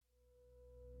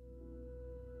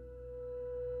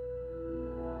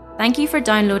Thank you for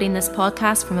downloading this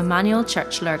podcast from Emmanuel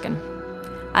Church Lurgan.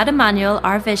 At Emmanuel,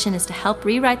 our vision is to help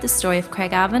rewrite the story of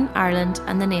Craigavon, Ireland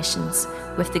and the nations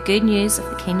with the good news of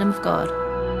the Kingdom of God.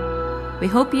 We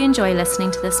hope you enjoy listening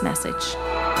to this message.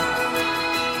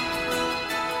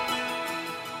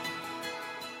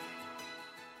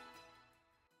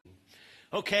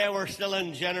 Okay, we're still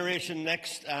in Generation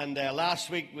Next, and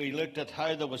last week we looked at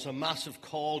how there was a massive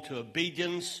call to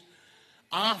obedience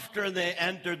after they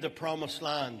entered the Promised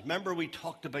Land. Remember, we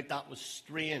talked about that was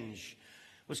strange.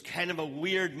 It was kind of a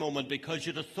weird moment because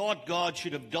you'd have thought God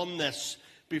should have done this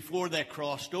before they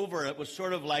crossed over. It was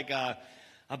sort of like a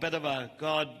bit of a,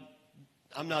 God,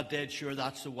 I'm not dead sure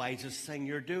that's the wisest thing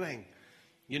you're doing.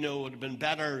 You know, it would have been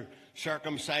better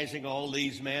circumcising all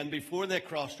these men before they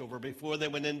crossed over, before they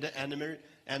went into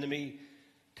enemy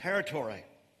territory.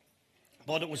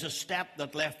 But it was a step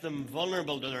that left them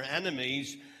vulnerable to their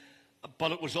enemies,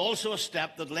 but it was also a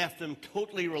step that left them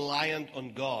totally reliant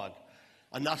on God.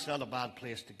 And that's not a bad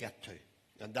place to get to.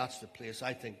 And that's the place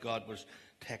I think God was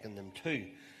taking them to.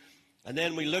 And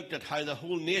then we looked at how the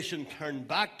whole nation turned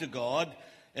back to God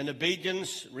in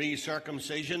obedience,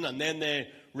 re-circumcision, and then they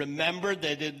remembered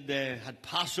they had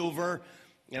Passover,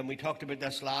 and we talked about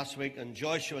this last week, and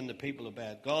Joshua and the people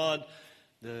obeyed God.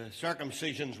 The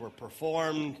circumcisions were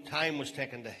performed, time was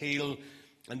taken to heal,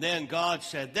 and then God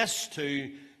said this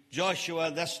to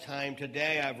Joshua, this time,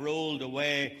 today I've rolled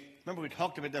away. Remember we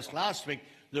talked about this last week,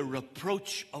 the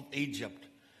reproach of Egypt.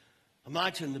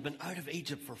 Imagine they've been out of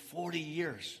Egypt for 40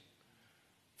 years.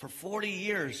 For 40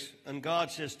 years, and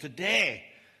God says, today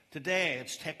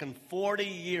it's taken 40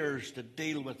 years to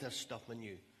deal with this stuff in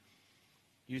you.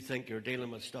 You think you're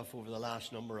dealing with stuff over the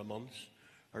last number of months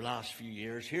or last few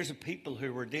years. Here's a people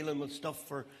who were dealing with stuff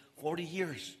for 40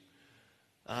 years.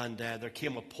 And there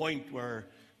came a point where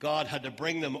God had to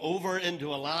bring them over into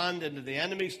a land, into the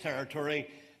enemy's territory,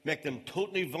 make them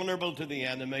totally vulnerable to the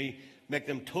enemy, make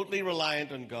them totally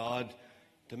reliant on God,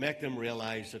 to make them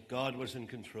realize that God was in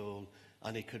control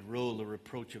and he could roll the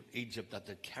reproach of Egypt that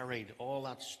they'd carried, all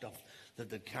that stuff that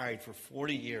they'd carried for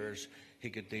 40 years, he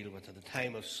could deal with it. The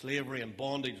time of slavery and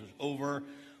bondage was over.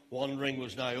 Wandering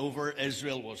was now over.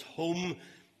 Israel was home,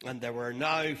 and they were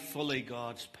now fully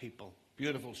God's people.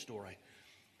 Beautiful story.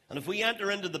 And if we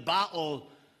enter into the battle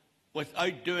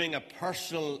without doing a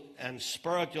personal and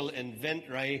spiritual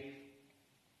inventory,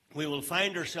 we will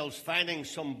find ourselves fighting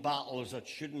some battles that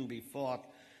shouldn't be fought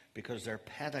because they're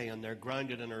petty and they're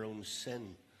grounded in our own sin.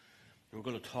 And we're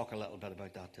going to talk a little bit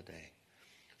about that today.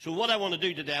 So what I want to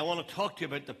do today, I want to talk to you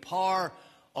about the power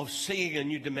of seeing a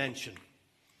new dimension.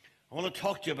 I want to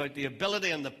talk to you about the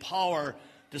ability and the power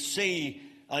to see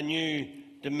a new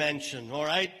dimension, all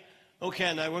right?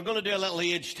 Okay, now we're going to do a little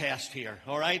age test here,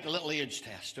 all right? A little age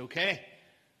test, okay?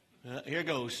 Here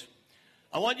goes.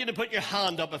 I want you to put your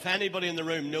hand up if anybody in the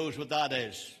room knows what that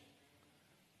is.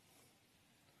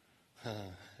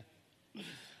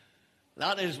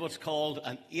 That is what's called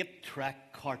an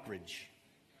 8-track cartridge.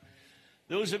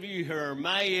 Those of you who are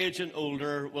my age and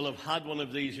older will have had one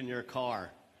of these in your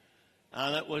car.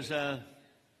 And it was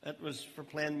for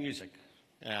playing music.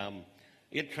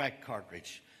 8-track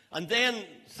cartridge. And then,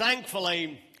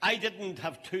 thankfully, I didn't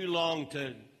have too long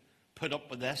to put up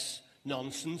with this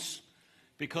nonsense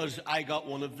because I got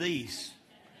one of these.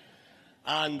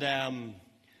 And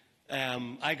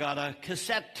I got a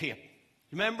cassette tape.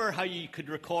 Remember how you could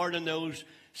record in those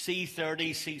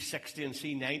C30, C60, and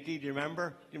C90? Do you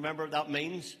remember? Do you remember what that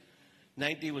means?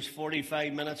 90 was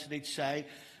 45 minutes on each side.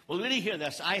 Well, really hear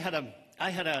this. I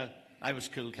was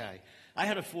cool guy. I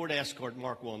had a Ford Escort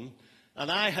Mark I, and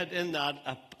I had in that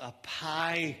a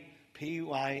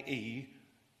P-Y-E,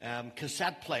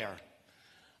 cassette player,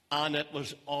 and it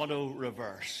was auto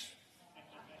reverse.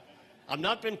 I'm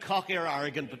not being cocky or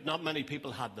arrogant, but not many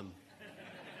people had them.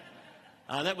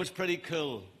 And it was pretty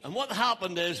cool. And what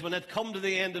happened is when it come to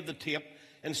the end of the tape,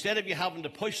 instead of you having to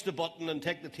push the button and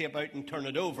take the tape out and turn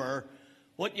it over,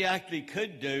 what you actually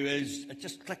could do is it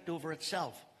just clicked over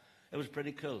itself. It was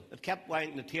pretty cool. It kept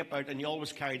winding the tape out, and you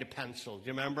always carried a pencil. Do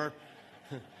you remember?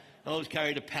 Always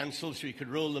carried a pencil so you could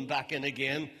roll them back in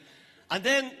again. And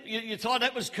then you thought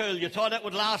it was cool. You thought it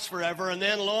would last forever. And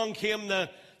then along came the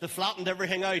flattened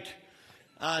everything out.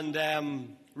 And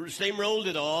steamrolled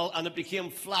it all, and it became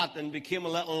flat and became a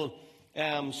little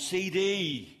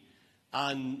CD.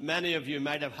 And many of you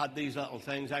might have had these little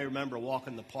things. I remember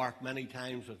walking the park many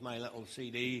times with my little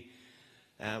CD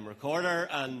recorder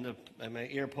and my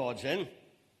earpods in.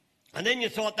 And then you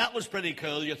thought that was pretty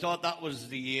cool. You thought that was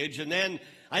the age. And then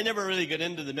I never really got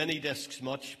into the mini discs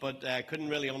much, but I couldn't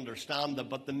really understand them.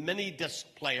 But the mini disc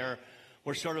player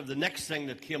were sort of the next thing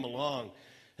that came along.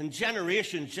 And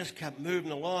generations just kept moving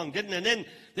along, didn't it? And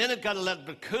then it got a little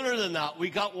bit cooler than that.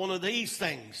 We got one of these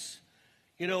things,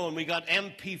 you know, and we got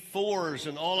MP4s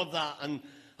and all of that, and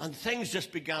things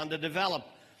just began to develop.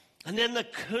 And then the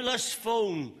coolest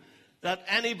phone that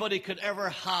anybody could ever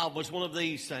have was one of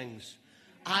these things.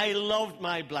 I loved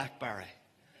my BlackBerry.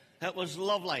 It was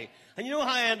lovely. And you know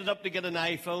how I ended up to get an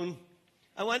iPhone?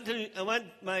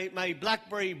 My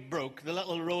BlackBerry broke, the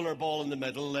little roller ball in the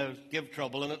middle, gave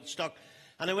trouble, and it stuck.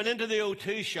 And I went into the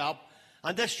O2 shop,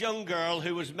 and this young girl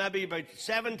who was maybe about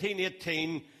 17,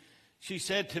 18, she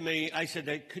said to me, I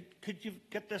said, could you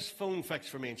get this phone fixed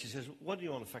for me? And she says, what do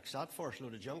you want to fix that for? It's a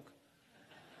load of junk.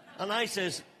 And I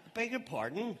says, beg your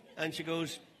pardon? And she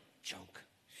goes, junk.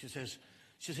 She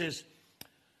says,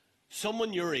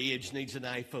 someone your age needs an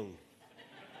iPhone.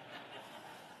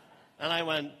 And I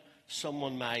went,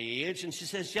 someone my age? And she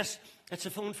says, yes, it's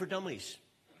a phone for dummies.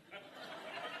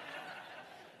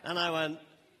 And I went,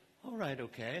 all right,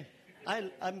 okay.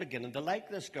 I'm beginning to like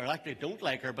this girl. Actually, I don't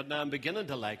like her, but now I'm beginning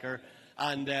to like her.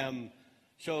 And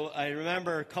so I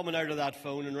remember coming out of that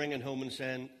phone and ringing home and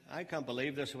saying, I can't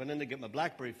believe this. I went in to get my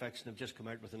BlackBerry fixed and I've just come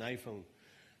out with an iPhone.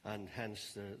 And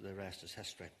hence the rest is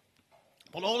history.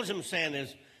 But all I'm saying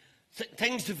is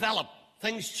things develop,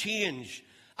 things change.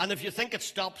 And if you think it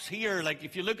stops here, like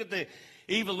if you look at the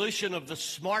evolution of the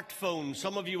smartphone,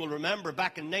 some of you will remember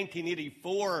back in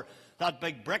 1984, that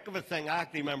big brick of a thing. I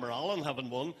actually remember Alan having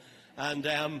one. And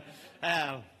I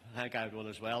think I had one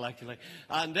as well, actually.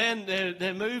 And then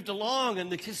they moved along,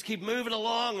 and they just keep moving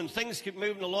along, and things keep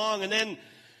moving along. And then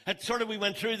we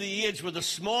went through the age where the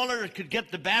smaller it could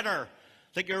get, the better.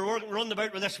 Like you're running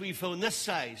about with this wee phone this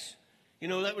size. You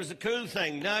know, that was the cool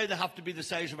thing. Now they have to be the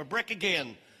size of a brick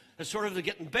again. It's they're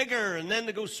getting bigger, and then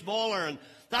they go smaller, and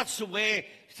that's the way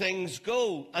things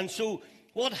go. And so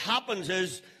what happens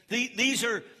is these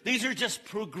are just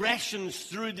progressions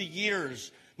through the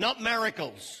years, not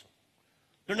miracles.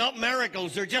 They're not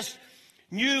miracles. They're just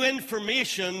new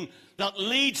information that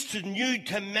leads to new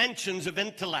dimensions of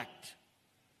intellect.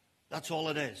 That's all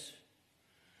it is.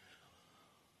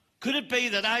 Could it be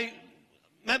that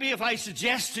maybe if I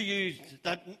suggest to you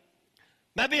that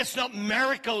maybe it's not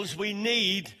miracles we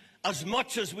need as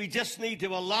much as we just need to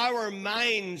allow our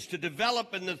minds to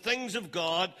develop in the things of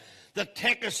God that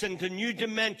take us into new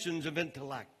dimensions of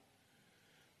intellect,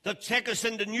 that take us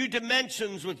into new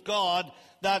dimensions with God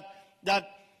that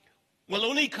will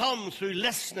only come through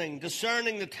listening,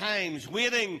 discerning the times,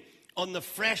 waiting on the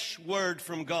fresh word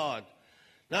from God.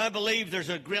 Now, I believe there's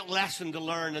a great lesson to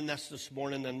learn in this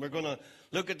morning, and we're going to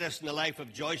look at this in the life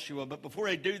of Joshua. But before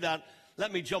I do that,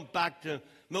 let me jump back to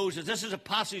Moses. This is a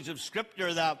passage of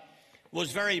Scripture that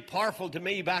was very powerful to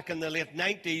me back in the late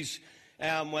 90s,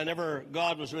 whenever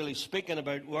God was really speaking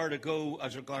about where to go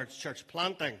as regards church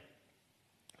planting.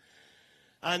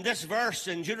 And this verse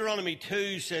in Deuteronomy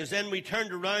 2 says, then we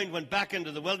turned around, went back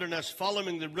into the wilderness,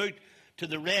 following the route to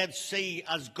the Red Sea,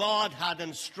 as God had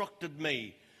instructed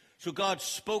me. So God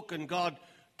spoke and God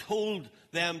told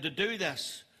them to do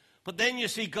this. But then you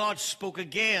see God spoke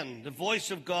again. The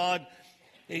voice of God,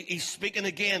 he's speaking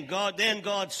again. Then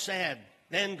God said,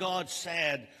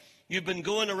 you've been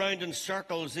going around in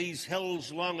circles, these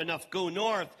hills long enough, go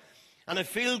north. And I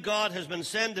feel God has been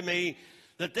saying to me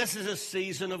that this is a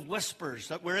season of whispers,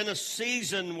 that we're in a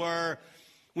season where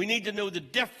we need to know the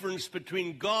difference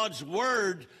between God's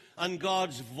word and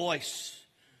God's voice.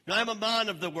 Now, I'm a man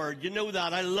of the word. You know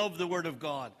that. I love the word of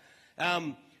God.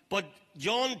 But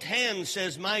John 10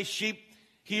 says, my sheep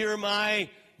hear my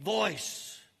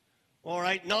voice. All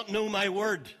right, not know my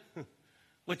word,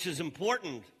 which is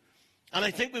important. And I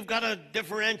think we've got to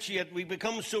differentiate. We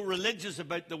become so religious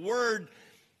about the word,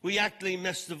 we actually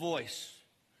miss the voice.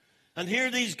 And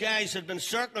here these guys had been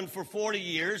circling for 40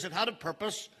 years. It had a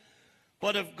purpose.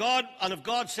 But if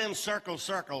God sends circle,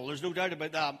 there's no doubt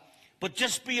about that. But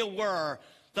just be aware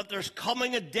that there's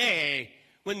coming a day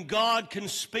when God can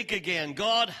speak again.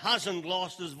 God hasn't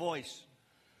lost his voice.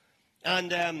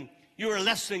 And you are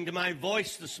listening to my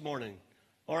voice this morning.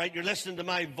 All right, you're listening to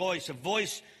my voice. A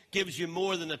voice gives you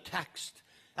more than a text.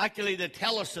 Actually, they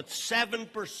tell us that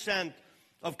 7%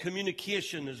 of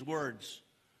communication is words.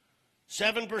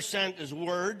 7% is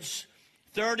words,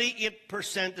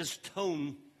 38% is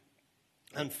tone,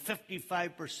 and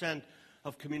 55%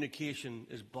 of communication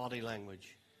is body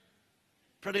language.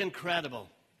 Pretty incredible,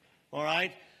 all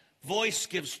right? Voice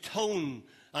gives tone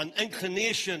and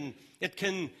inclination. It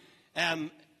can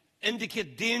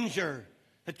indicate danger.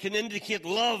 It can indicate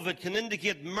love. It can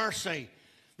indicate mercy.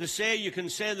 They say you can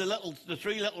say the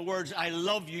three little words, I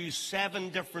love you,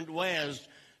 7 different ways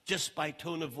just by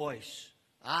tone of voice.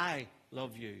 I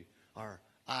love you, or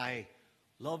I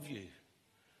love you.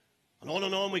 And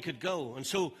on we could go. And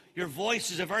so your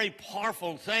voice is a very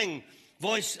powerful thing.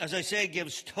 Voice, as I say,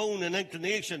 gives tone and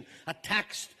inclination. A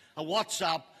text, a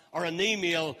WhatsApp, or an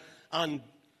email, and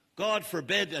God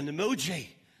forbid an emoji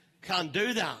can't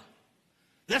do that.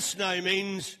 This now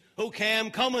means, okay,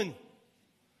 I'm coming.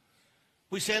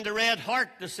 We send a red heart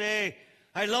to say,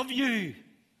 I love you.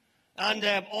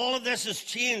 And all of this has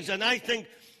changed. And I think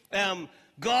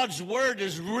God's word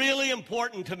is really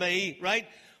important to me, right?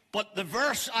 But the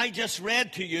verse I just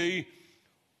read to you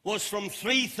was from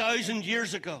 3,000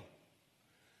 years ago.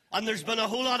 And there's been a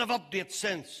whole lot of updates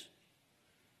since.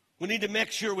 We need to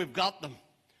make sure we've got them.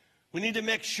 We need to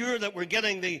make sure that we're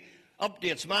getting the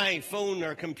updates. My phone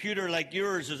or computer like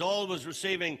yours is always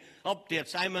receiving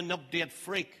updates. I'm an update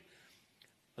freak.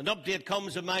 An update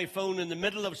comes on my phone in the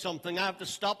middle of something. I have to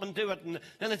stop and do it. And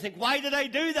then I think, why did I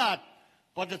do that?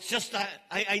 But it's just,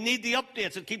 I need the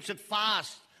updates. It keeps it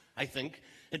fast, I think.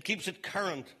 It keeps it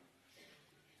current.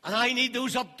 And I need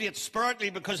those updates spiritually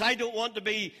because I don't want to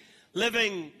be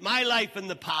living my life in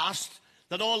the past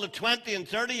that all the 20 and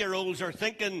 30-year-olds are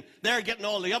thinking they're getting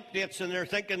all the updates and they're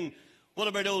thinking, what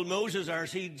about old Moses? Or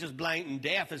is he just blind and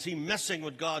deaf? Is he missing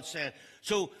what God said?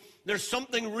 So there's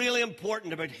something really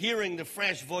important about hearing the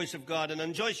fresh voice of God. And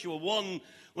in Joshua 1,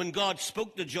 when God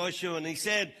spoke to Joshua and he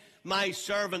said, my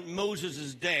servant Moses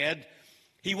is dead,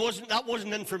 that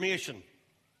wasn't information.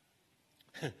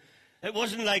 It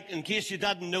wasn't like, in case you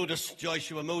didn't notice,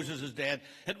 Joshua, Moses is dead.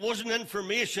 It wasn't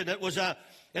information.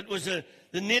 The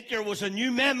nature was a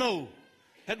new memo.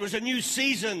 It was a new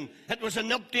season. It was an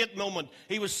update moment.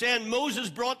 He was saying, Moses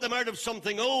brought them out of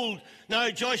something old. Now,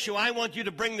 Joshua, I want you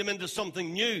to bring them into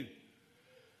something new.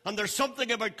 And there's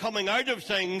something about coming out of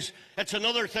things. It's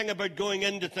another thing about going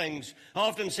into things. I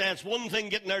often say it's one thing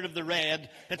getting out of the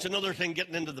red. It's another thing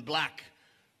getting into the black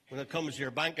when it comes to your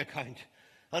bank account.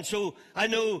 And so I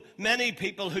know many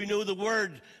people who know the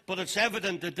word, but it's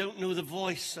evident they don't know the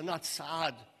voice, and that's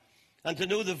sad. And to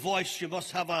know the voice, you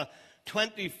must have a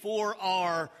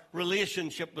 24-hour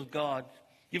relationship with God.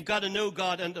 You've got to know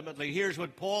God intimately. Here's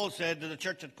what Paul said to the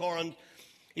church at Corinth.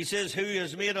 He says, who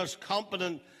has made us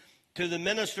competent to the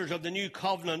ministers of the new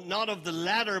covenant, not of the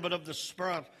letter, but of the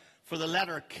Spirit. For the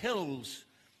letter kills,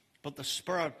 but the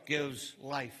Spirit gives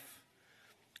life.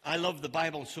 I love the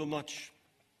Bible so much,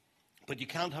 but you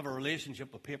can't have a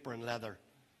relationship with paper and leather.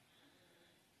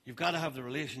 You've got to have the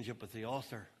relationship with the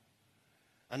author.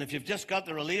 And if you've just got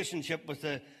the relationship with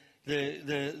the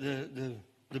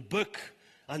book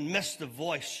and missed the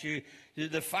voice,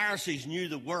 the Pharisees knew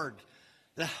the word.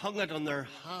 They hung it on their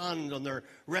hand, on their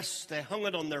wrists. They hung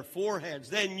it on their foreheads.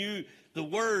 They knew the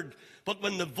word. But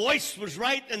when the voice was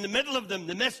right in the middle of them,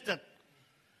 they missed it.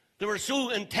 They were so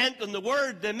intent on the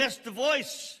word, they missed the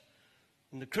voice.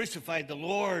 And they crucified the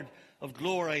Lord of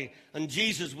glory. And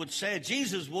Jesus would say,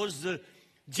 Jesus was the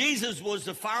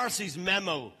Pharisees'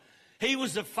 memo. He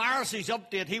was the Pharisees'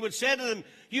 update. He would say to them,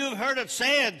 you have heard it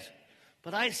said,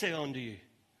 but I say unto you.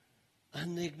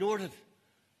 And they ignored it.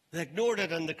 They ignored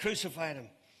it and they crucified him.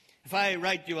 If I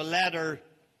write you a letter,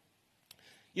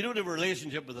 you don't have a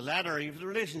relationship with the letter, you have a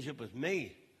relationship with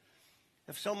me.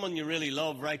 If someone you really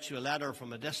love writes you a letter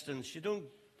from a distance,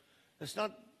 it's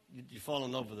not you fall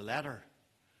in love with the letter.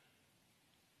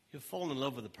 You fall in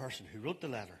love with the person who wrote the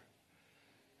letter.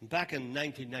 And back in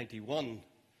 1991,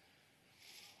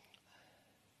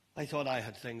 I thought I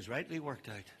had things rightly worked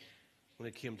out when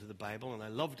it came to the Bible, and I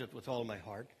loved it with all my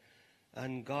heart.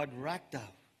 And God wrecked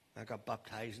that. I got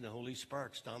baptized in the Holy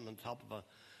Spirit, standing on top of an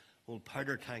old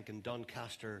powder tank in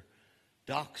Doncaster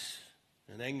docks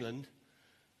in England,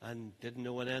 and didn't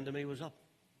know what end of me was up.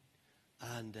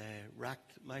 And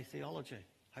wrecked my theology.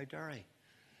 How dare I?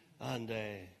 And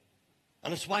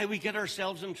it's why we get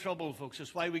ourselves in trouble, folks.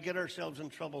 It's why we get ourselves in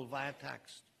trouble via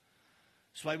text.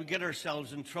 It's why we get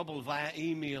ourselves in trouble via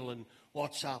email and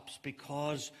WhatsApps,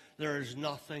 because there is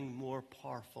nothing more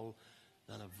powerful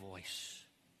than a voice.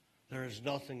 There is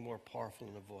nothing more powerful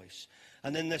than a voice.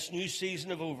 And in this new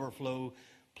season of overflow,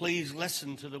 please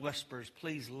listen to the whispers.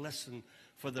 Please listen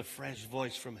for the fresh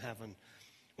voice from heaven.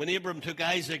 When Abram took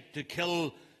Isaac to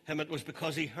kill him, it was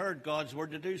because he heard God's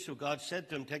word to do so. God said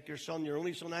to him, take your son, your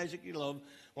only son Isaac you love.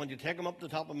 I want you to take him up to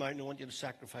the top of the mountain. I want you to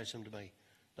sacrifice him to me.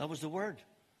 That was the word.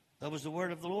 That was the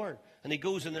word of the Lord. And he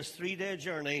goes on this 3-day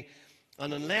journey.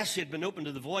 And unless he had been open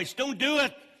to the voice, don't do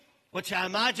it, which I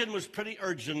imagine was pretty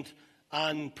urgent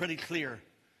and pretty clear.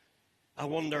 I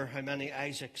wonder how many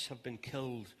Isaacs have been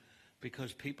killed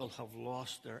because people have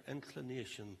lost their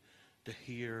inclination to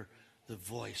hear the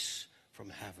voice from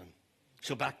heaven.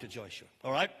 So back to Joshua,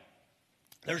 all right?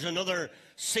 There's another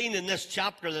scene in this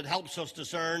chapter that helps us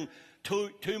discern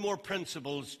two more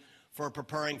principles for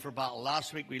preparing for battle.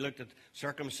 Last week we looked at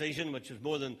circumcision, which is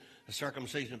more than a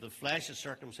circumcision of the flesh, a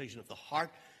circumcision of the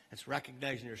heart. It's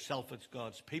recognizing yourself as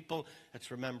God's people. It's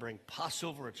remembering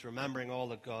Passover. It's remembering all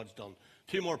that God's done.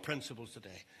 2 more principles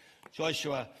today.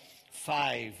 Joshua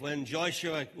 5. When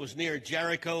Joshua was near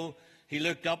Jericho, he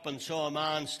looked up and saw a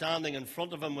man standing in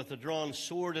front of him with a drawn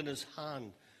sword in his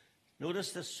hand.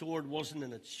 Notice this sword wasn't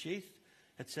in its sheath.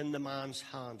 It's in the man's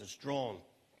hand. It's drawn.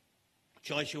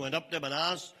 Joshua went up to him and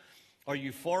asked, "Are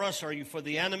you for us? Are you for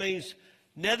the enemies?"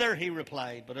 "Neither," he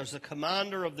replied, "but as the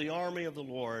commander of the army of the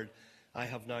Lord, I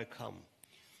have now come."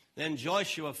 Then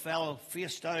Joshua fell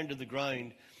face down to the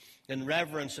ground in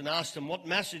reverence and asked him, "What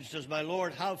message does my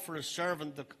Lord have for his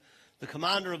servant?" The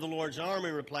commander of the Lord's army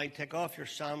replied, "Take off your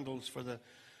sandals, for the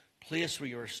place where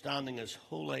you are standing is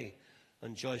holy."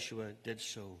 And Joshua did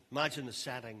so. Imagine the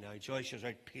setting now. Joshua's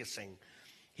out pacing.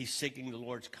 He's seeking the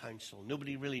Lord's counsel.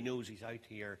 Nobody really knows he's out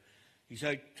here. He's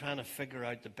out trying to figure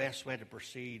out the best way to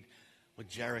proceed with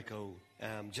Jericho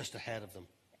just ahead of them.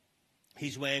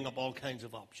 He's weighing up all kinds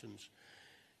of options.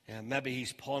 Maybe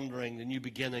he's pondering the new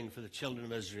beginning for the children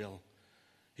of Israel.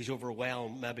 He's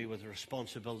overwhelmed maybe with the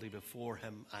responsibility before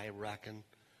him, I reckon.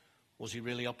 Was he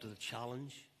really up to the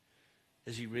challenge?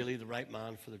 Is he really the right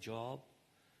man for the job?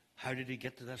 How did he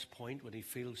get to this point when he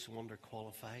feels so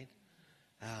underqualified?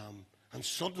 And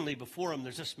suddenly before him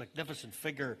there's this magnificent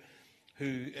figure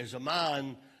who is a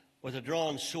man with a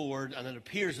drawn sword, and it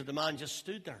appears that the man just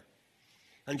stood there.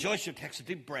 And Joshua takes a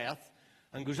deep breath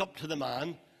and goes up to the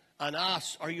man and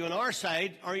asks, "Are you on our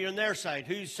side or are you on their side?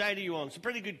 Whose side are you on?" It's a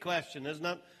pretty good question, isn't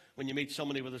it? When you meet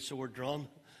somebody with a sword drawn.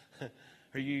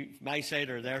 Are you my side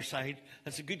or their side?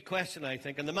 That's a good question, I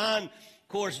think. And the man, of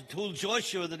course, told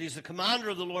Joshua that he's the commander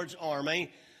of the Lord's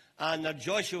army and that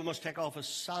Joshua must take off his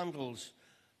sandals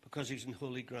because he's in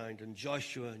holy ground. And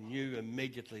Joshua knew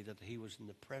immediately that he was in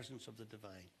the presence of the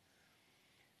divine.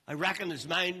 I reckon his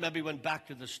mind maybe went back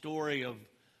to the story of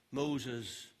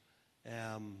Moses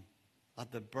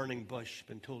at the burning bush,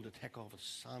 been told to take off his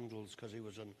sandals because he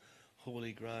was on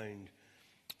holy ground.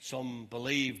 Some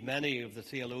believe, many of the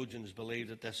theologians believe,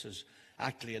 that this is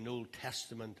actually an Old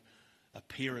Testament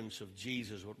appearance of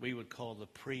Jesus, what we would call the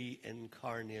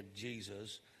pre-incarnate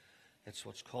Jesus. It's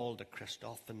what's called a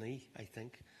Christophany, I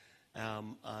think.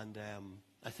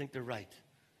 I think they're right.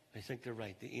 I think they're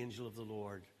right. The angel of the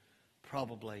Lord,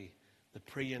 probably the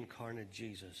pre-incarnate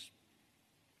Jesus.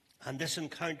 And this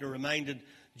encounter reminded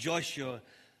Joshua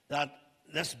that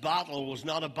this battle was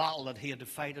not a battle that he had to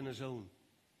fight on his own.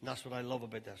 And that's what I love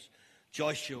about this.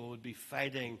 Joshua would be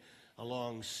fighting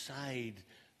alongside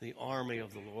the army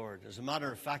of the Lord. As a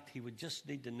matter of fact, he would just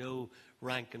need to know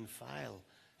rank and file.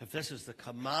 If this is the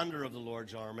commander of the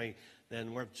Lord's army,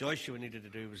 then what Joshua needed to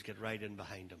do was get right in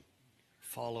behind him.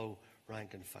 Follow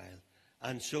rank and file.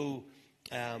 And so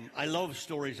I love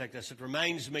stories like this. It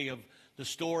reminds me of the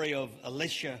story of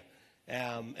Elisha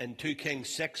in 2 Kings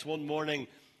 6. One morning,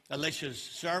 Elisha's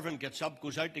servant gets up,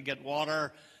 goes out to get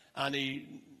water, and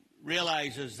he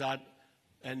realizes that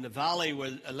in the valley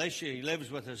where Elisha, he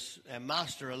lives with his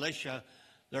master Elisha,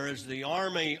 there is the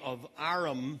army of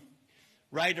Aram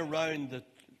right around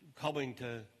coming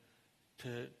to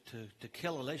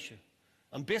kill Elisha.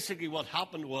 And basically what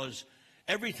happened was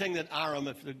everything that Aram,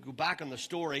 if they go back in the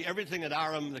story, everything that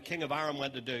Aram, the king of Aram,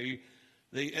 went to do,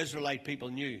 the Israelite people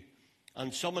knew.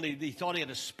 And he thought he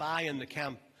had a spy in the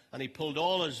camp, and he pulled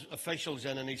all his officials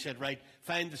in and he said, right,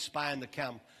 find the spy in the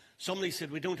camp. Somebody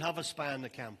said, we don't have a spy in the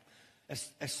camp.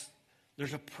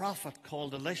 There's a prophet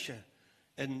called Elisha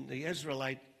in the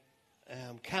Israelite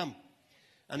camp.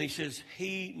 And he says,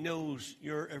 he knows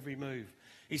your every move.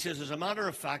 He says, as a matter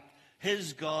of fact,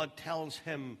 his God tells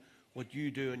him what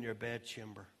you do in your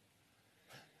bedchamber.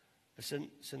 It's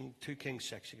in 2 Kings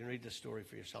 6. You can read this story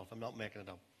for yourself. I'm not making it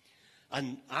up.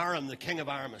 And Aram, the king of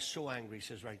Aram, is so angry. He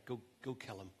says, right, go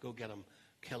kill him. Go get him.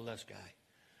 Kill this guy.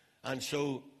 And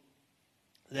so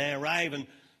they arrive, and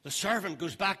the servant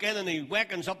goes back in, and he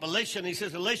wakens up Elisha, and he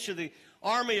says, Elisha, the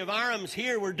army of Aram's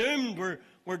here. We're doomed.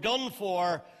 We're done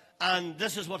for. And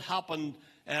this is what happened.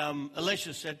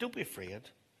 Elisha said, don't be afraid.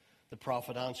 The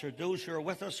prophet answered, those who are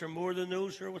with us are more than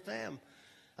those who are with them.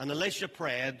 And Elisha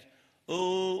prayed,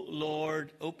 O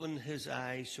Lord, open his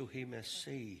eyes so he may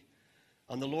see.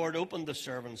 And the Lord opened the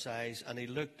servant's eyes, and he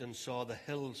looked and saw the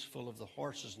hills full of the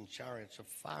horses and chariots of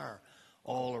fire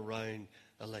all around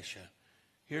Elisha.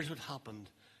 Here's what happened.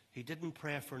 He didn't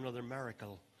pray for another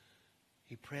miracle.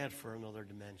 He prayed for another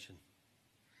dimension.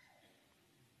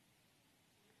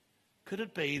 Could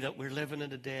it be that we're living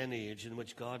in a day and age in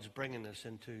which God's bringing us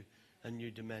into a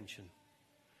new dimension?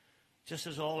 Just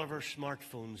as all of our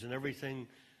smartphones and everything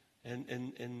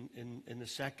in the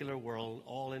secular world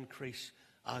all increase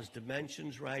as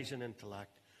dimensions rise in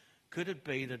intellect. Could it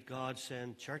be that God's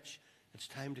saying, church, it's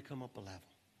time to come up a level.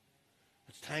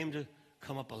 It's time to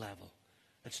come up a level.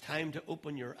 It's time to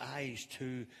open your eyes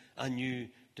to a new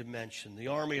dimension. The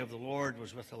army of the Lord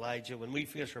was with Elijah. When we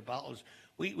face our battles,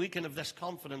 we can have this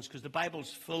confidence because the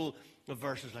Bible's full of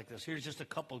verses like this. Here's just a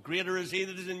couple. Greater is he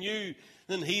that is in you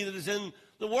than he that is in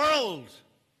the world.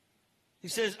 He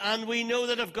says, and we know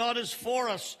that if God is for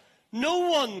us, no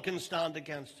one can stand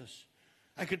against us.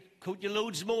 I could quote you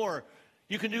loads more.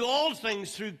 You can do all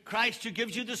things through Christ who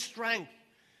gives you the strength.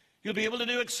 You'll be able to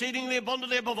do exceedingly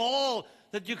abundantly above all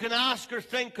that you can ask or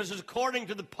think, because it's according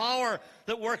to the power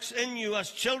that works in you.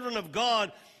 As children of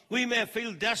God, we may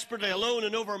feel desperately alone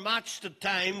and overmatched at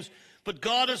times, but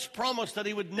God has promised that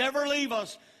he would never leave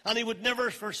us and he would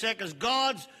never forsake us.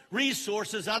 God's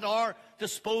resources at our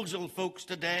disposal, folks,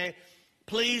 today.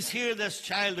 Please hear this,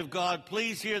 child of God.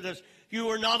 Please hear this. You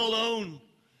are not alone.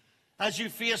 As you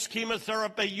face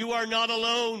chemotherapy, you are not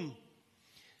alone.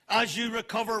 As you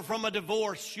recover from a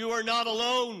divorce, you are not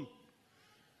alone.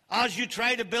 As you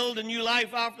try to build a new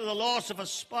life after the loss of a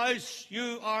spouse,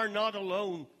 you are not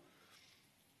alone.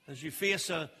 As you face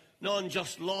a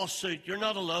non-just lawsuit, you're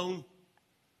not alone.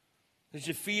 As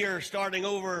you fear starting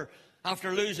over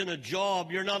after losing a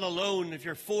job, you're not alone. If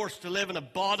you're forced to live in a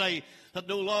body that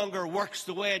no longer works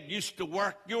the way it used to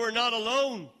work, you are not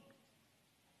alone.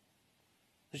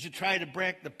 As you try to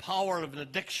break the power of an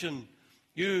addiction,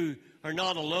 you are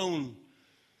not alone.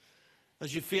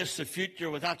 As you face the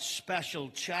future with that special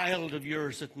child of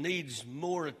yours that needs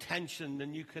more attention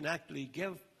than you can actually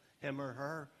give him or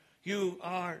her, you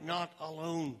are not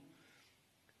alone.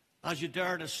 As you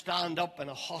dare to stand up in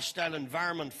a hostile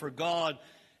environment for God,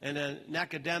 in an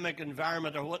academic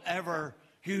environment or whatever,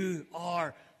 you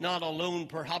are not alone.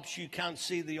 Perhaps you can't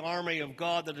see the army of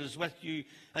God that is with you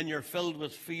and you're filled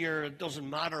with fear. It doesn't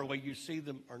matter whether you see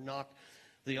them or not.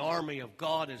 The army of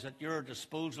God is at your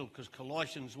disposal, because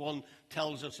Colossians 1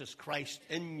 tells us it's Christ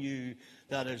in you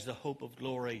that is the hope of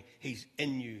glory. He's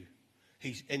in you.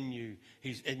 He's in you.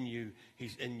 He's in you.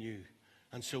 He's in you.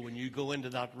 And so when you go into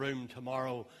that room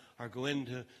tomorrow or go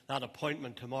into that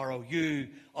appointment tomorrow, you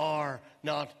are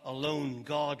not alone.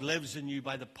 God lives in you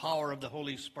by the power of the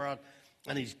Holy Spirit,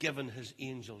 and he's given his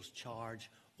angels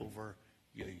charge over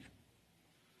you.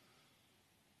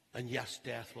 And yes,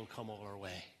 death will come all our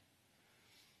way.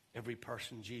 Every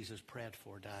person Jesus prayed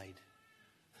for died.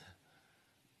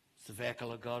 It's the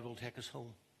vehicle that God will take us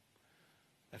home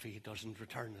if he doesn't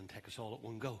return and take us all at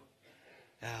one go.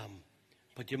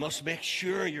 But you must make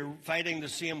sure you're fighting the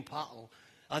same battle.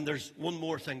 And there's one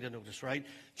more thing to notice, right?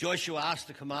 Joshua asked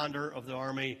the commander of the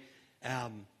army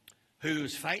who he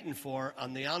was fighting for,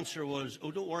 and the answer was,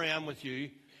 oh, don't worry, I'm with you.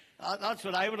 That's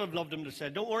what I would have loved him to say.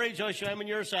 Don't worry, Joshua, I'm on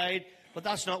your side. But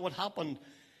that's not what happened.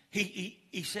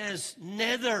 He says,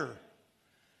 neither.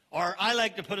 Or I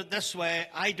like to put it this way,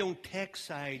 I don't take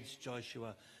sides,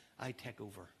 Joshua. I take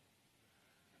over.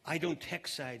 I don't take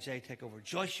sides, I take over.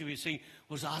 Joshua, you see,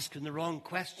 was asking the wrong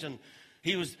question.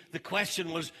 The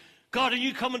question was, God, are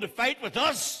you coming to fight with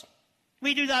us?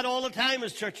 We do that all the time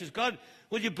as churches. God,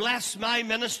 will you bless my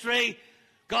ministry?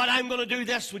 God, I'm going to do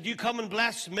this. Would you come and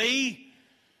bless me?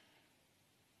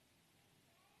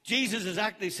 Jesus is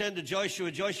actually saying to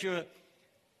Joshua, Joshua,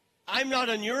 I'm not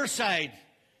on your side.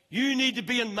 You need to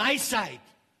be on my side.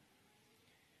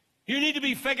 You need to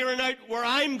be figuring out where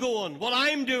I'm going, what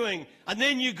I'm doing, and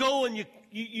then you go and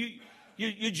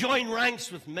you join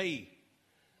ranks with me.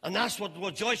 And that's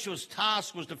what Joshua's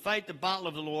task was, to fight the battle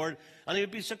of the Lord, and he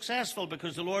would be successful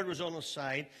because the Lord was on his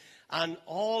side. And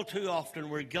all too often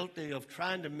we're guilty of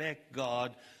trying to make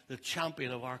God the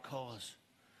champion of our cause,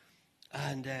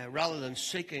 and rather than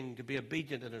seeking to be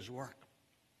obedient in his work.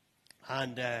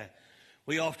 And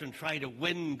we often try to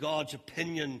win God's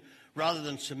opinion rather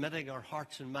than submitting our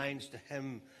hearts and minds to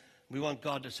him. We want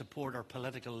God to support our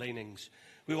political leanings.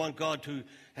 We want God to,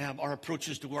 our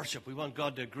approaches to worship. We want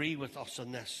God to agree with us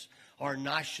on this. Our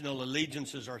national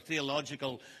allegiances, our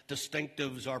theological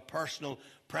distinctives, our personal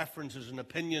preferences and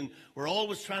opinion. We're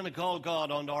always trying to call God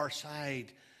onto our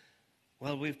side.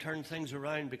 Well, we've turned things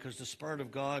around because the Spirit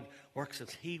of God works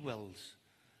as he wills,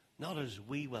 not as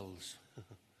we wills.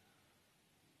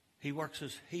 He works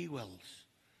as he wills,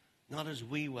 not as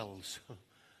we wills.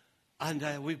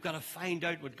 And we've got to find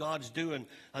out what God's doing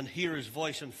and hear his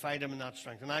voice and fight him in that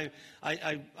strength. And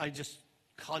I just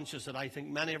conscious that I think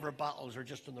many of our battles are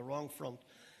just on the wrong front.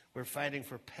 We're fighting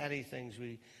for petty things.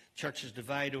 Churches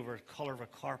divide over the color of a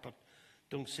carpet,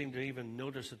 don't seem to even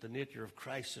notice that the nature of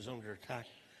Christ is under attack.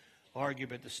 Argue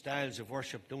about the styles of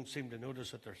worship, don't seem to notice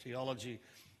that their theology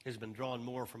has been drawn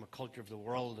more from a culture of the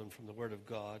world than from the Word of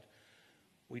God.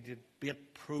 We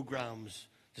debate programs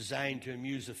designed to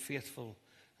amuse the faithful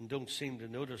and don't seem to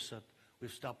notice that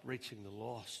we've stopped reaching the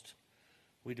lost.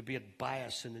 We debate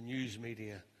bias in the news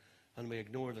media, and we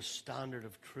ignore the standard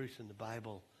of truth in the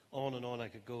Bible. On and on I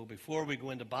could go. Before we go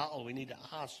into battle, we need to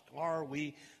ask, are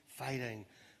we fighting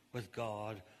with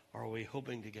God, or are we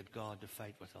hoping to get God to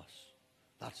fight with us?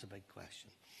 That's a big question.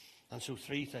 And so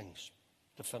 3 things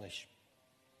to finish.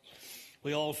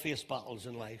 We all face battles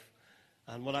in life.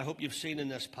 And what I hope you've seen in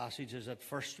this passage is that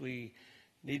first we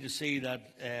need to see that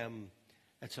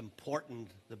it's important,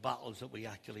 the battles that we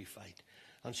actually fight.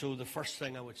 And so the first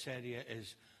thing I would say to you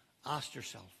is ask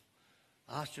yourself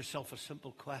a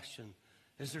simple question.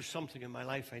 Is there something in my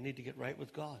life I need to get right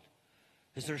with God?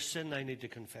 Is there a sin I need to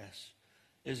confess?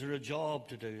 Is there a job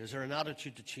to do? Is there an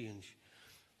attitude to change?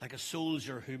 Like a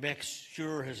soldier who makes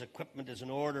sure his equipment is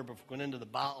in order before going into the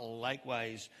battle,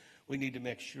 likewise, we need to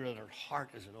make sure that our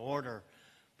heart is in order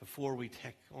before we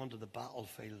take onto the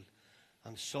battlefield.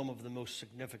 And some of the most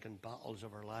significant battles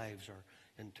of our lives are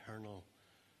internal.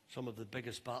 Some of the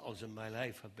biggest battles in my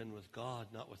life have been with God,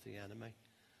 not with the enemy.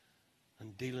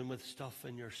 And dealing with stuff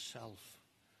in yourself.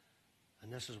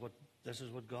 And this is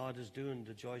what God is doing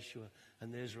to Joshua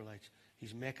and the Israelites.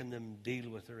 He's making them deal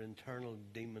with their internal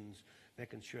demons,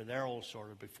 making sure they're all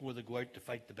sorted before they go out to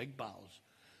fight the big battles.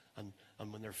 And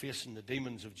when they're facing the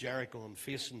demons of Jericho and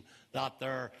facing that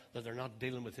they're not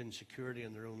dealing with insecurity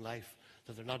in their own life,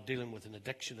 that they're not dealing with an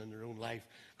addiction in their own life,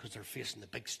 because they're facing the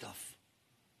big stuff.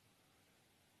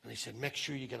 And he said, make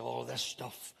sure you get all this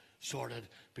stuff sorted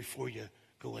before you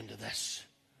go into this.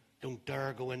 Don't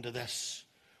dare go into this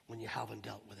when you haven't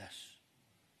dealt with this.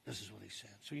 This is what he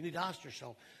said. So you need to ask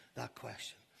yourself that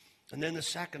question. And then the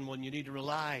second one, you need to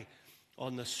rely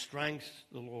on the strength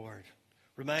of the Lord.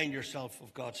 Remind yourself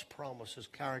of God's promise, His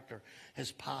character,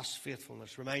 His past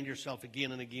faithfulness. Remind yourself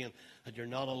again and again that you're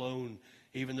not alone,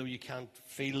 even though you can't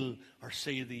feel or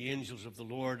see the angels of the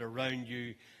Lord around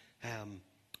you.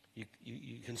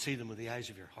 You can see them with the eyes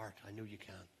of your heart. I know you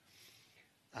can.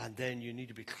 And then you need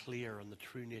to be clear on the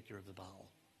true nature of the battle.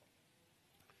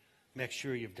 Make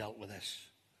sure you've dealt with this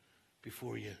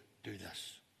before you do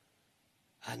this.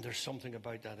 And there's something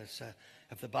about that.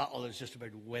 If the battle is just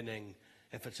about winning,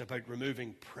 if it's about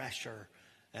removing pressure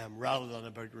rather than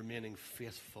about remaining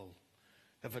faithful,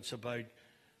 if it's about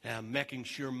making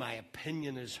sure my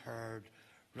opinion is heard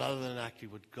rather than actually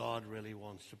what God really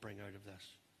wants to bring out of this.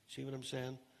 See what I'm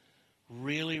saying?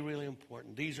 Really, really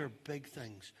important. These are big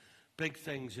things. Big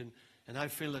things. And I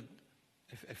feel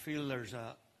there's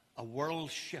a world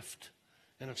shift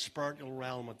in a spiritual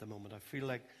realm at the moment. I feel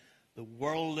like the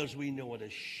world as we know it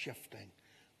is shifting.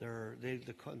 The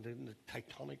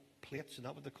tectonic plates, is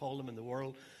that what they call them in the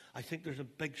world? I think there's a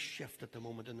big shift at the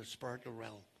moment in the spiritual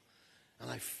realm.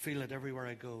 And I feel it everywhere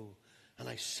I go. And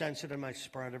I sense it in my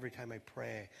spirit every time I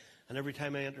pray. And every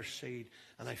time I intercede.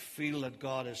 And I feel that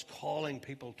God is calling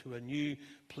people to a new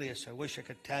place. I wish I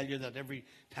could tell you that every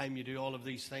time you do all of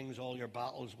these things, all your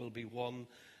battles will be won.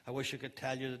 I wish I could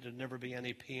tell you that there'd never be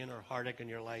any pain or heartache in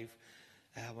your life.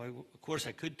 Of course,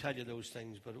 I could tell you those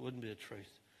things, but it wouldn't be the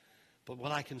truth. But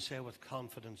what I can say with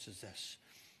confidence is this.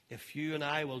 If you and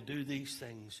I will do these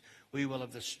things, we will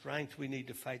have the strength we need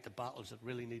to fight the battles that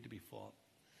really need to be fought.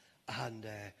 And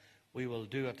we will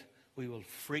do it. We will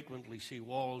frequently see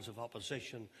walls of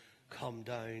opposition come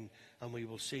down, and we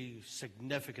will see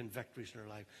significant victories in our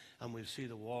life, and we'll see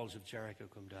the walls of Jericho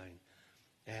come down.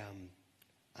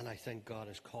 And I think God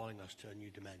is calling us to a new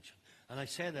dimension. And I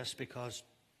say this because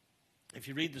if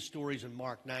you read the stories in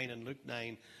Mark 9 and Luke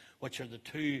 9, which are the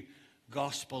two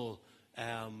gospel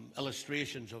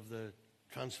illustrations of the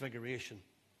Transfiguration,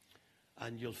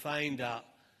 and you'll find that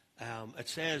it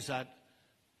says that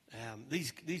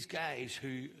these guys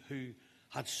who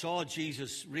had saw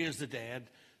Jesus raise the dead,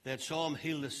 they had saw him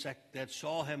heal the sick, they had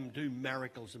saw him do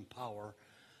miracles in power,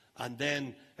 and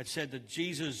then it said that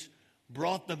Jesus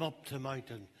brought them up to the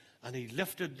mountain, and he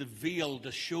lifted the veil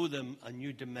to show them a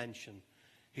new dimension.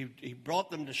 He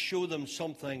brought them to show them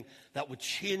something that would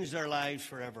change their lives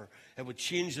forever. It would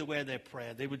change the way they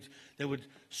prayed. They would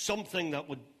something that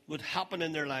would happen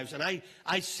in their lives. And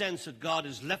I sense that God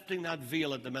is lifting that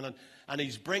veil at the minute, and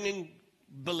he's bringing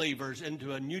believers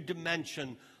into a new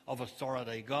dimension of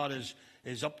authority. God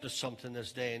is up to something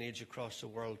this day and age across the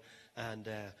world. And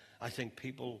I think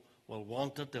people will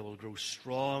want it. They will grow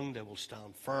strong. They will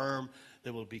stand firm.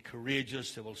 They will be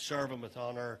courageous. They will serve him with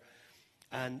honor.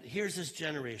 And here's this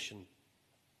generation.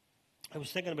 I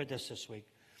was thinking about this week.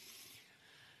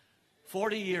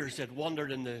 40 years they'd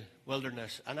wandered in the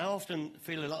wilderness, and I often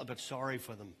feel a little bit sorry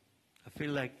for them. I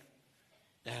feel like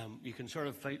you can sort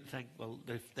of think, well,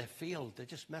 they failed. They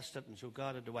just missed it, and so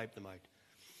God had to wipe them out.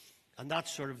 And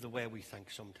that's sort of the way we think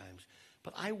sometimes.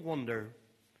 But I wonder,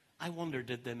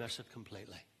 did they miss it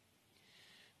completely?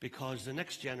 Because the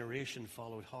next generation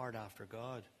followed hard after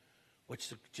God, which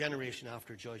the generation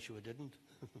after Joshua didn't.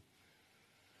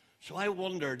 So I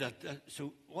wonder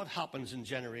so what happens in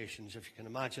generations, if you can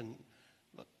imagine.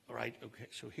 All right, okay,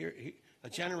 so here a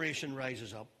generation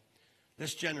rises up.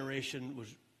 This generation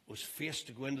was faced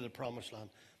to go into the promised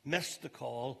land, missed the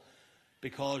call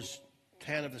because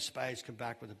 10 of the spies came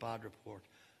back with a bad report.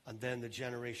 And then that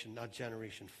generation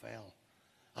fell.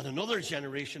 And another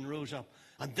generation rose up.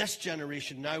 And this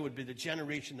generation now would be the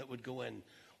generation that would go in.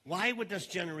 Why would this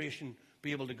generation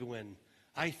be able to go in?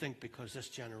 I think because this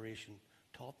generation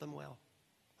taught them well.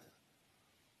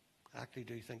 I actually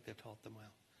do think they taught them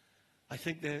well. I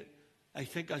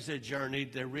think as they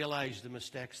journeyed, they realized the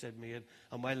mistakes they'd made.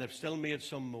 And while they've still made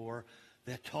some more,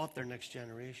 they taught their next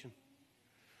generation.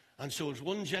 And so as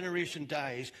one generation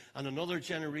dies and another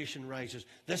generation rises,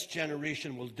 this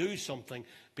generation will do something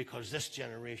because this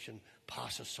generation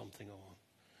passes something on.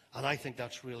 And I think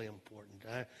that's really important.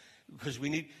 Because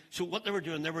so what they were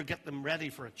doing, they were getting them ready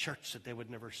for a church that they would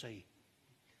never see.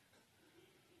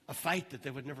 A fight that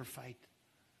they would never fight.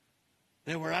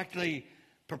 They were actually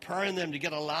preparing them to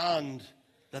get a land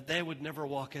that they would never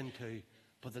walk into,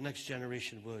 but the next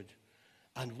generation would.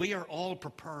 And we are all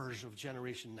preparers of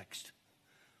generation next.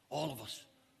 All of us,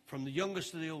 from the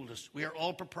youngest to the oldest, we are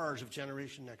all preparers of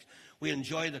generation next. We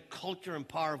enjoy the culture and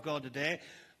power of God today,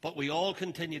 but we all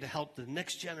continue to help the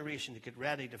next generation to get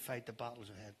ready to fight the battles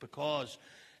ahead, because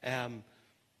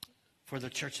for the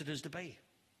church it is to be.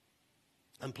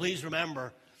 And please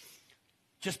remember,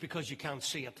 just because you can't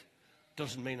see it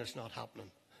doesn't mean it's not happening.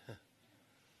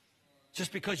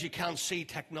 Just because you can't see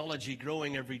technology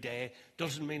growing every day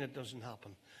doesn't mean it doesn't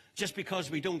happen. Just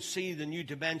because we don't see the new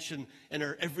dimension in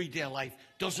our everyday life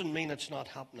doesn't mean it's not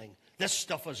happening. This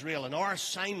stuff is real, and our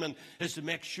assignment is to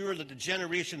make sure that the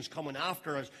generations coming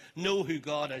after us know who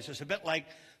God is. It's a bit like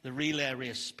the relay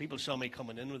race. People saw me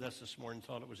coming in with this morning,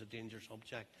 thought it was a dangerous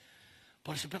subject.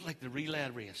 But it's a bit like the relay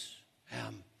race.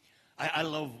 I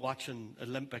love watching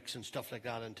Olympics and stuff like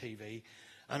that on TV.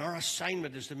 And our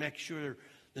assignment is to make sure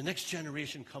the next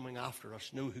generation coming after us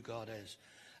know who God is.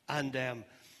 And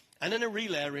in a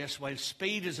relay race, while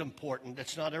speed is important,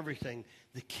 it's not everything.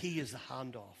 The key is the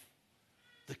handoff.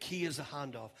 The key is the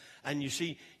handoff. And you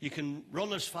see, you can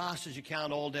run as fast as you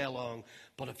can all day long,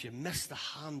 but if you miss the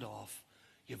handoff,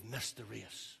 you've missed the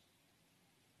race.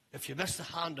 If you miss the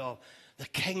handoff, the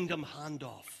kingdom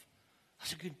handoff.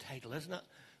 That's a good title, isn't it?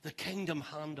 The kingdom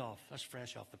handoff. That's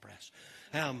fresh off the press.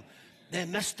 They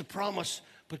missed the promise,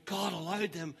 but God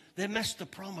allowed them. They missed the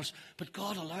promise, but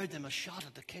God allowed them a shot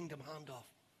at the kingdom handoff.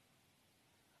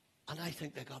 And I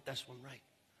think they got this one right.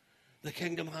 The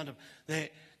kingdom handoff.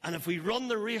 And if we run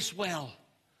the race well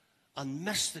and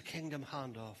miss the kingdom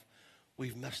handoff,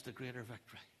 we've missed the greater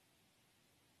victory.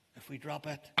 If we drop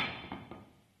it,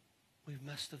 we've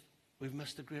missed it. We've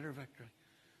missed the greater victory.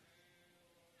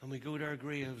 And we go to our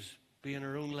graves being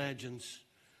our own legends,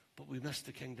 but we missed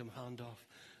the kingdom handoff.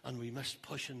 And we missed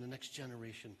pushing the next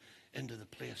generation into the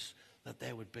place that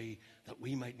they would be, that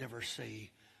we might never see,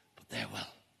 but they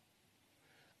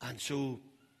will. And so,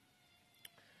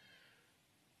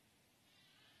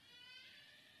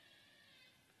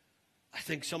 I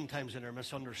think sometimes in our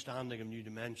misunderstanding of New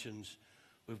Dimensions,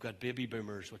 we've got baby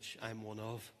boomers, which I'm one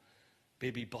of,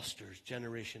 baby busters,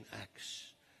 Generation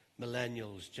X,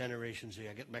 millennials, Generation Z.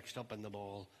 I get mixed up in them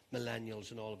all,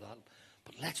 millennials and all of that.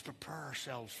 But let's prepare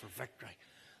ourselves for victory.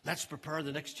 Let's prepare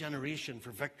the next generation for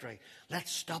victory.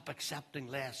 Let's stop accepting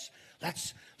less.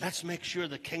 Let's make sure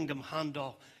the kingdom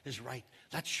handoff is right.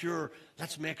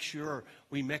 Let's make sure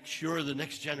we make sure the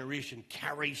next generation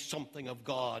carries something of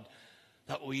God,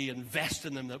 that we invest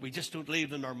in them, that we just don't leave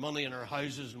them our money and our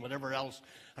houses and whatever else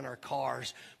and our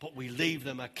cars, but we leave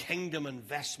them a kingdom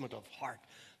investment of heart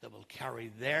that will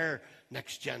carry their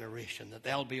next generation, that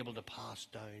they'll be able to pass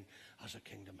down as a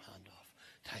kingdom handoff.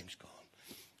 Time's gone.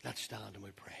 Let's stand and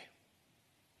we pray.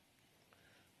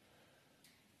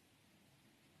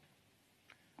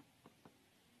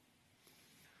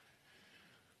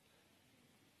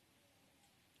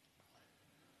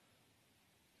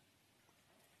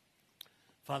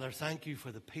 Father, thank you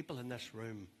for the people in this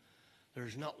room.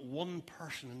 There's not one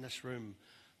person in this room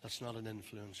that's not an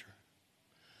influencer.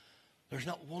 There's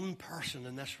not one person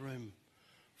in this room,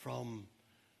 from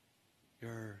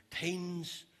your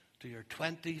teens to your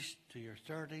 20s, to your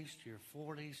 30s, to your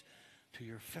 40s, to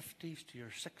your 50s, to your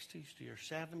 60s, to your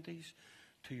 70s,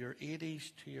 to your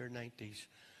 80s, to your 90s.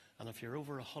 And if you're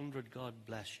over 100, God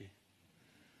bless you.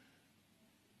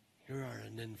 you're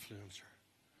an influencer.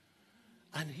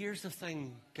 And here's the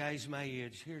thing, guys my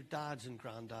age, here, dads and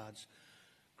granddads,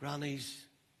 grannies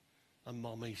and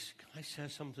mummies, can I say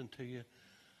something to you?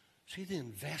 See the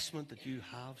investment that you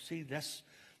have. See this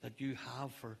that you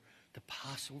have to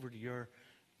pass over to your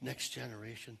next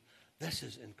generation. This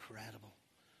is incredible.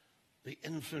 The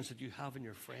influence that you have in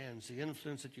your friends, the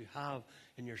influence that you have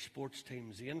in your sports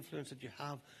teams, the influence that you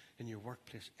have in your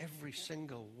workplace. Every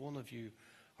single one of you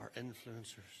are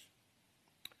influencers.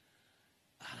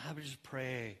 And I would just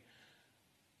pray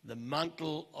the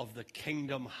mantle of the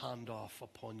kingdom handoff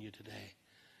upon you today.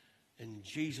 In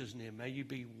Jesus' name, may you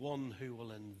be one who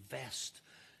will invest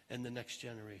in the next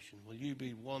generation. Will you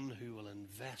be one who will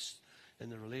invest in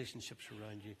the relationships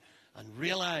around you and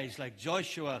realize, like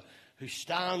Joshua, who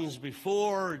stands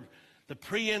before the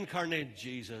pre-incarnate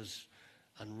Jesus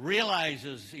and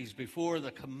realizes he's before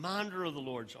the commander of the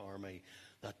Lord's army,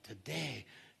 that today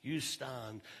you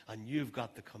stand and you've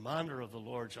got the commander of the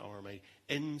Lord's army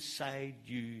inside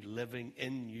you, living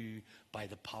in you by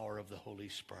the power of the Holy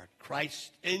Spirit.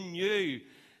 Christ in you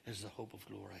is the hope of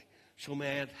glory. So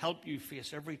may it help you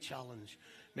face every challenge.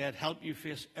 May it help you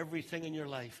face everything in your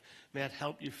life. May it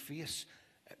help you face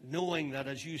knowing that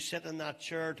as you sit in that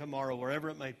chair tomorrow, wherever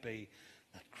it might be,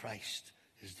 that Christ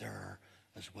is there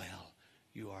as well.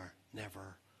 You are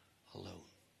never alone.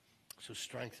 So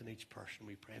strengthen each person,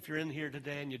 we pray. If you're in here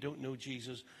today and you don't know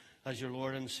Jesus as your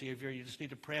Lord and Savior, you just need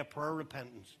to pray a prayer of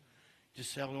repentance.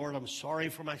 Just say, Lord, I'm sorry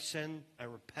for my sin. I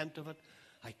repent of it.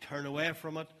 I turn away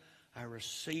from it. I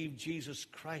receive Jesus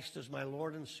Christ as my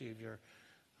Lord and Savior,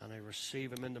 and I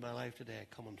receive him into my life today.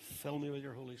 Come and fill me with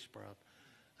your Holy Spirit.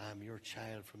 I'm your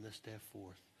child from this day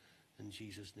forth. In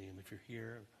Jesus' name. If you're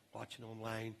here watching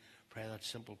online, pray that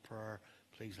simple prayer.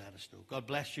 Please let us know. God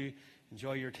bless you.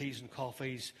 Enjoy your teas and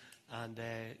coffees. And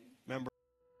remember.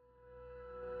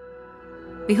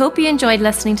 We hope you enjoyed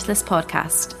listening to this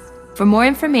podcast. For more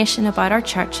information about our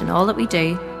church and all that we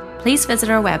do, please visit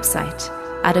our website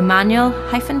at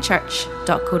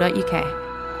emmanuel-church.co.uk.